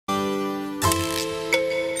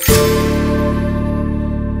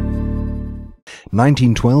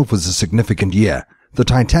1912 was a significant year. The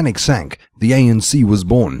Titanic sank, the ANC was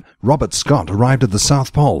born, Robert Scott arrived at the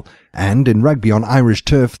South Pole, and in rugby on Irish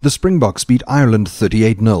turf, the Springboks beat Ireland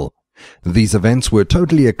 38-0. These events were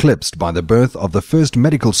totally eclipsed by the birth of the first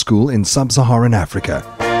medical school in sub-Saharan Africa.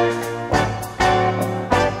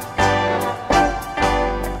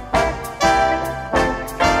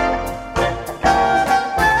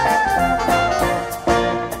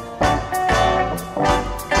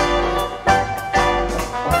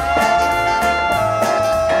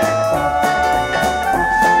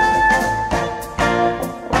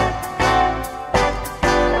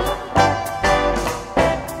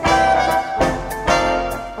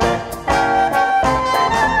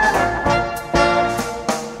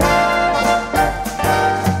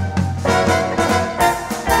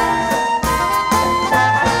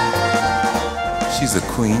 She's a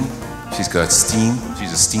queen. She's got steam.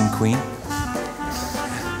 She's a steam queen.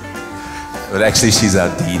 But actually, she's our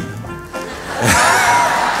dean.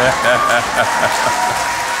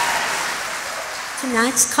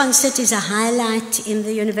 Tonight's concert is a highlight in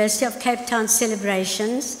the University of Cape Town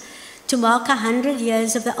celebrations to mark 100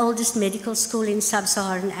 years of the oldest medical school in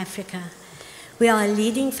sub-Saharan Africa. We are a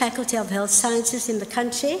leading faculty of health sciences in the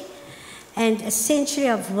country, and a century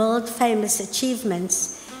of world-famous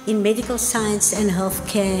achievements in medical science and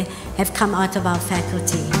healthcare have come out of our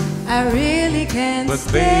faculty. I really can't But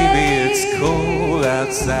stay. baby, it's cold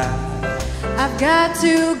outside. I've got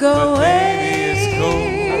to go But away. baby, it's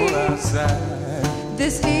cold outside.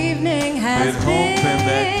 This evening has Been hoping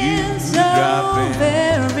that been you'd so drop in.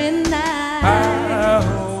 very nice. I'll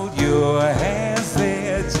hold your hands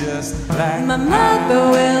there just like My mother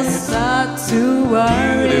will start to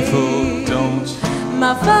worry. beautiful, don't you?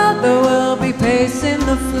 My father will be pacing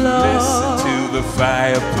the floor. Listen to the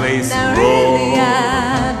fireplace Now roar. really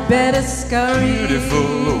I'd better scurry.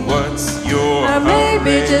 Beautiful, what's your Or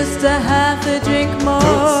maybe hurry? just a half a drink more.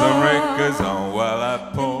 Put some records on while I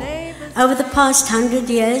pour. Over the past 100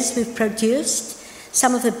 years, we've produced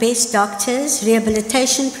some of the best doctors,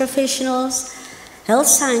 rehabilitation professionals, health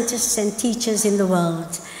scientists and teachers in the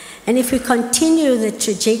world. And if we continue the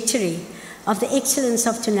trajectory of the excellence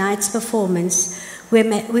of tonight's performance, we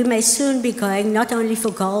may soon be going not only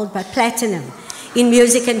for gold but platinum in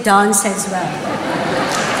music and dance as well.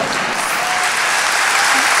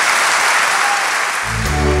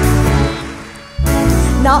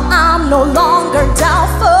 Now I'm no longer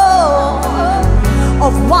doubtful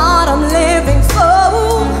of what I'm living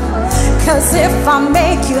for. 'Cause if I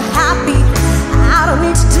make you happy, I don't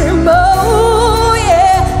need to do more,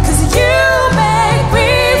 yeah. 'Cause you make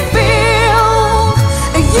me feel,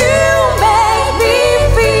 you make me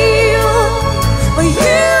feel,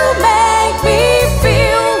 you make me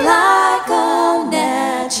feel like a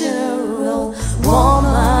natural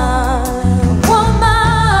woman,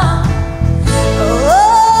 woman.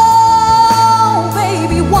 Oh,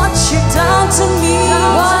 baby, what you done to me,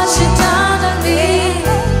 what you done to me.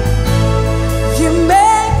 You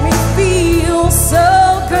make me feel so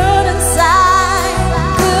good inside,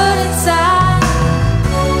 good inside.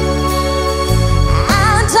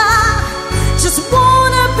 And I just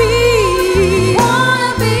wanna be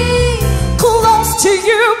close to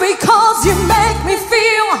you because you make me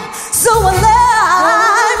feel so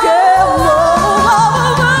alive. Yeah,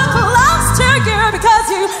 close to you because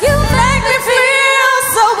you make me feel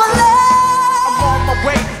so alive. I'm on my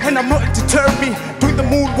way and I'm not deter me. Doing the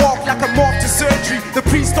moonwalk like I'm off to surgery. The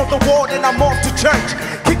priest on the wall and I'm off to church.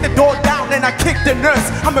 Kick the door down and I kick the nurse.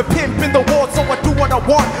 I'm a pimp in the ward, so I do what I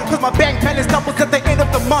want. 'Cause my bank balance doubles at the end of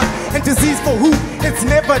the month. And disease for who? It's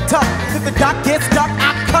never tough. If the doc gets stuck,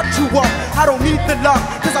 I cut you up. I don't need the love,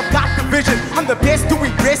 'cause I've got the vision. I'm the best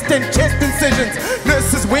doing breast and chest incisions.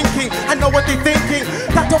 Nurses winking, I know what they're thinking.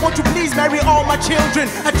 Doctor, won't you please marry all my children?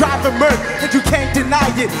 I drive a Merc, and you can't deny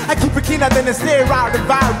it. I keep it cleaner than a sterile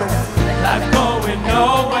environment. Life going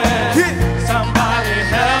nowhere. Yeah. Somebody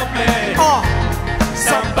help me.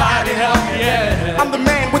 Somebody help me, yeah. I'm the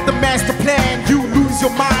man with the master plan. You lose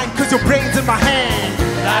your mind, 'cause your brain's in my hand.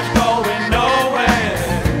 Life going nowhere.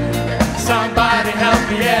 Somebody help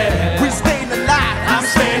me, yeah. We staying alive. I'm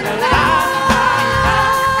staying alive.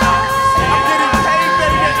 I'm getting paid,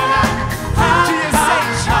 baby.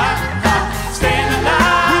 GSH. Staying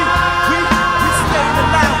alive. We staying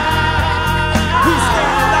alive. We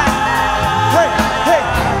staying alive. Hey, hey,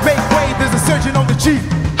 make way, there's a surgeon on the Jeep.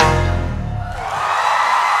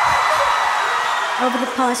 Over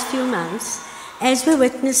the past few months, as we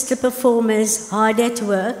witnessed the performers hard at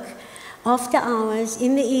work, after hours,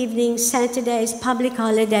 in the evening, Saturdays, public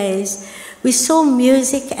holidays, we saw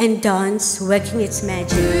music and dance working its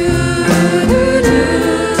magic.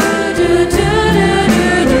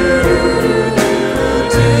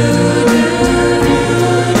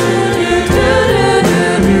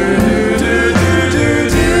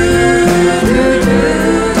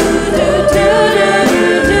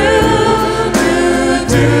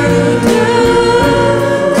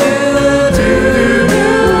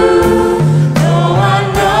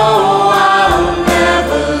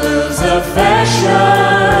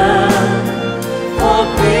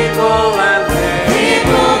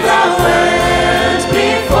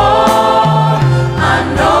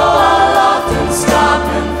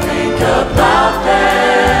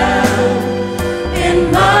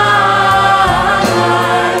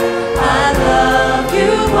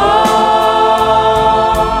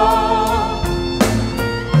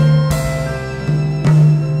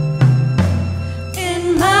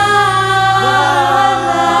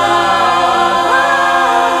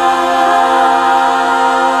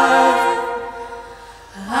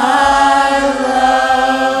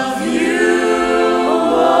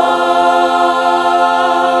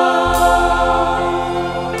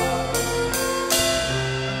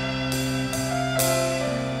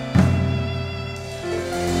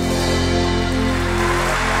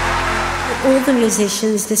 all the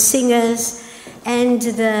musicians, the singers, and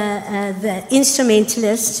the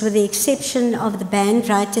instrumentalists, with the exception of the band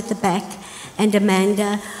right at the back, and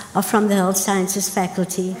Amanda are from the Health Sciences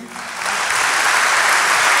faculty.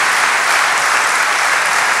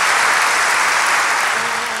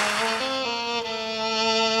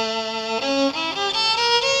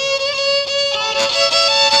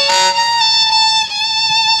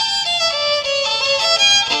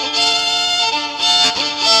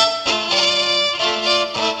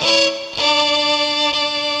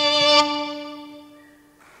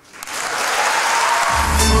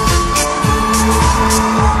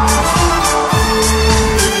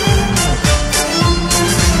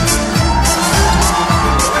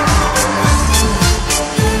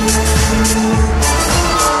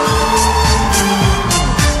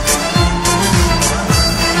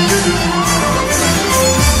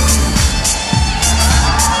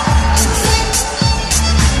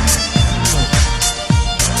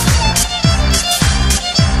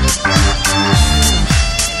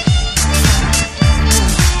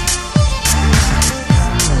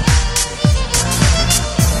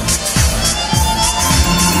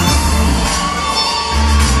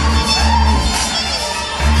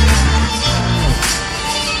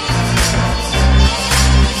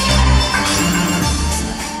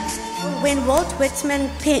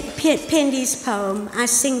 Penned his poem, I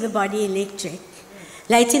Sing the Body Electric,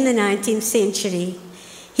 late in the 19th century.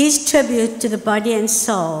 His tribute to the body and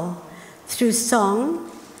soul through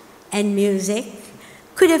song and music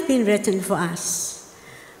could have been written for us.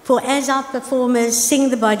 For as our performers sing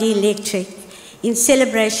the body electric in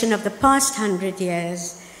celebration of the past 100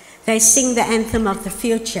 years, they sing the anthem of the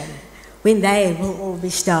future, when they will all be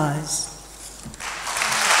stars.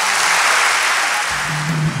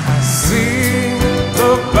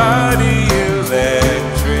 The body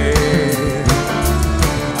electric,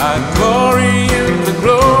 I glory in the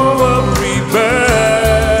glow of rebirth,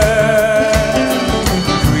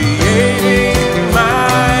 creating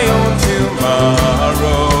my own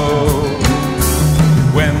tomorrow,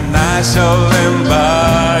 when I shall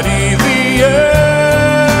embody the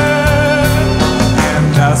earth,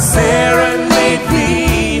 and I'll serenade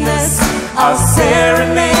Venus, I'll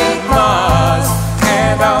serenade Mars,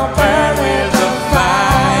 and I'll burn with the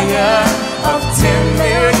fire of 10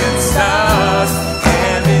 million stars.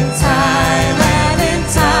 And in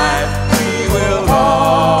time, we will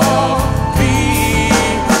all be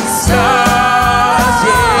stars,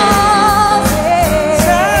 yeah.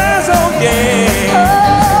 Stars, oh yeah.